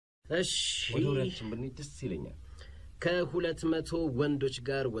እሺ ወዶራችን ብንይ ደስ ይለኛል ከ200 ወንዶች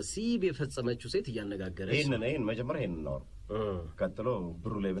ጋር ወሲብ የፈጸመችው ሴት እያነጋገረች ይሄን መጀመሪያ ይሄን ነው ቀጥሎ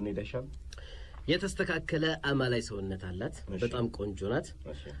ብሩ ላይ ብንይደሻል የተስተካከለ አማላይ ሰውነት አላት በጣም ቆንጆ ናት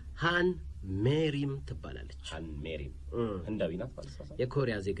ሃን ሜሪም ትባላለች ሃን ሜሪም ህንዳዊ ናት ማለት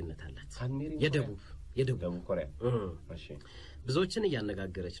የኮሪያ ዜግነት አላት የደቡብ ኮሪያ እሺ ብዙዎችን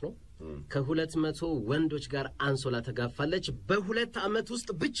እያነጋገረች ነው ከ200 ወንዶች ጋር አንሶላ ተጋፋለች በሁለት አመት ውስጥ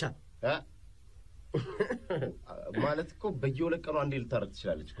ብቻ ማለት እኮ በየወለቀኑ አንዴ ልታረቅ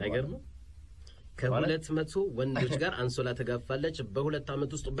ትችላለች አይገርም ከ200 ወንዶች ጋር አንሶላ ተጋፋለች በሁለት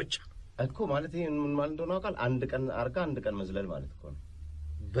አመት ውስጥ ብቻ እኮ ማለት ይሄን ምን ማለት እንደሆነ አውቃል አንድ ቀን አርጋ አንድ ቀን መዝለል ማለት እኮ ነው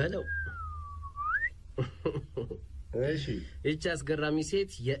በለው እሺ እቺ አስገራሚ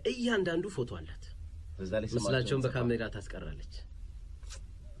ሴት የእያንዳንዱ ፎቶ አላት ምስላቸውን በካሜራ ታስቀራለች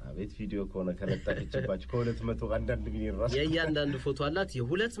አቤት ቪዲዮ ኮነ ከለጠፈችባች ከ200 አንዳንድ ሚሊዮን ራስ የእያንዳንዱ ፎቶ አላት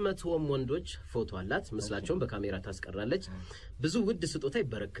የ200 ወንዶች ፎቶ አላት ምስላቸውን በካሜራ ታስቀራለች ብዙ ውድ ስጦታ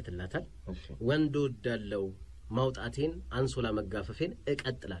ይበረክትላታል ወንዶ ዳለው ማውጣቴን አንሶላ መጋፈፌን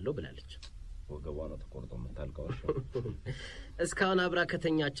እቀጥላለሁ ብላለች ወገቧን ተቆርጦ መታልቀው እስካሁን አብራ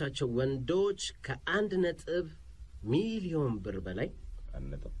ከተኛቻቸው ወንዶች ከ1 ሚሊዮን ብር በላይ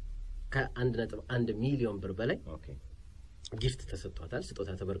ከ1.1 ሚሊዮን ብር በላይ ኦኬ ጊፍት ተሰጥቷታል ስጦታ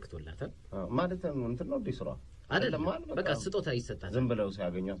ተበርክቶላታል ማለት ነው እንት ነው ዲስራ አይደለም በቃ ስጦታ ይሰጣታል ዝም ብለው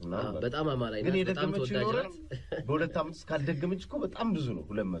ሲያገኙት እና በጣም አማላይ ነው በጣም ተወዳጅ በሁለት አመት ካልደገመች እኮ በጣም ብዙ ነው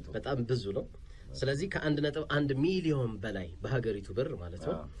 200 በጣም ብዙ ነው ስለዚህ ከ1.1 ሚሊዮን በላይ በሀገሪቱ ብር ማለት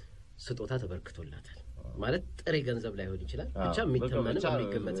ነው ስጦታ ተበርክቶላታል ማለት ጥሬ ገንዘብ ላይ ሆን ይችላል ብቻ የሚተመነው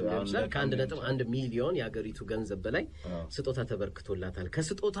የሚገመተው ይችላል ከ1.1 ሚሊዮን የሀገሪቱ ገንዘብ በላይ ስጦታ ተበርክቶላታል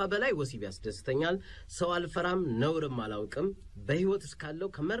ከስጦታ በላይ ወሲብ ያስደስተኛል ሰው አልፈራም ነውርም አላውቅም በህይወት እስካለው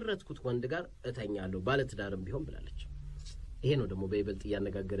ከመረጥኩት ወንድ ጋር እተኛለሁ ባለ ትዳርም ቢሆን ብላለች ይሄ ነው ደግሞ በይበልጥ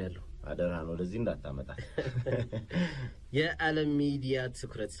ያነጋገር ያለው አደራ ነው ለዚህ እንዳታመጣ የዓለም ሚዲያ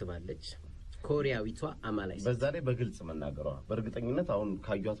ትኩረት ስባለች ኮሪያዊቷ አማላይ በዛ ላይ በግልጽ መናገሯ በእርግጠኝነት አሁን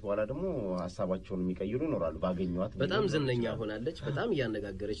ካዩት በኋላ ደግሞ ሐሳባቸውን የሚቀይሩ ይኖራሉ ባገኙት በጣም ዝነኛ ሆናለች በጣም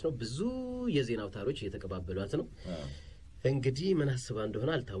ያነጋገረች ነው ብዙ የዜና አውታሮች እየተቀባበሏት ነው እንግዲህ ምን አስባ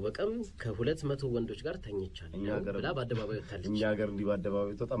እንደሆነ አልታወቀም ከ200 ወንዶች ጋር ተኝቻለሁ ብላ በአደባባይ ወጣለች እኛ ሀገር እንዲህ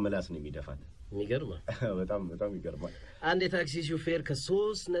በአደባባይ ወጣ መላስ ነው የሚደፋት የሚገርማል በጣም ይገርማል አንድ የታክሲ ሹፌር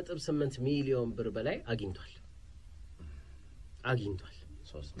ከ3.8 ሚሊዮን ብር በላይ አግኝቷል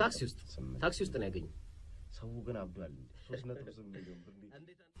ታክሲ ውስጥ ነው ያገኘው ሰው ግን አብዷል 3.8 ሚሊዮን ብር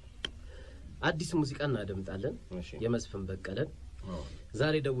አዲስ ሙዚቃ እናደምጣለን የመስፍን በቀለን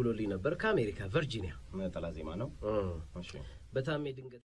ዛሬ ደውሎልኝ ነበር ከአሜሪካ ቨርጂኒያ ነጠላ ዜማ ነው እሺ በታሜ ድንገት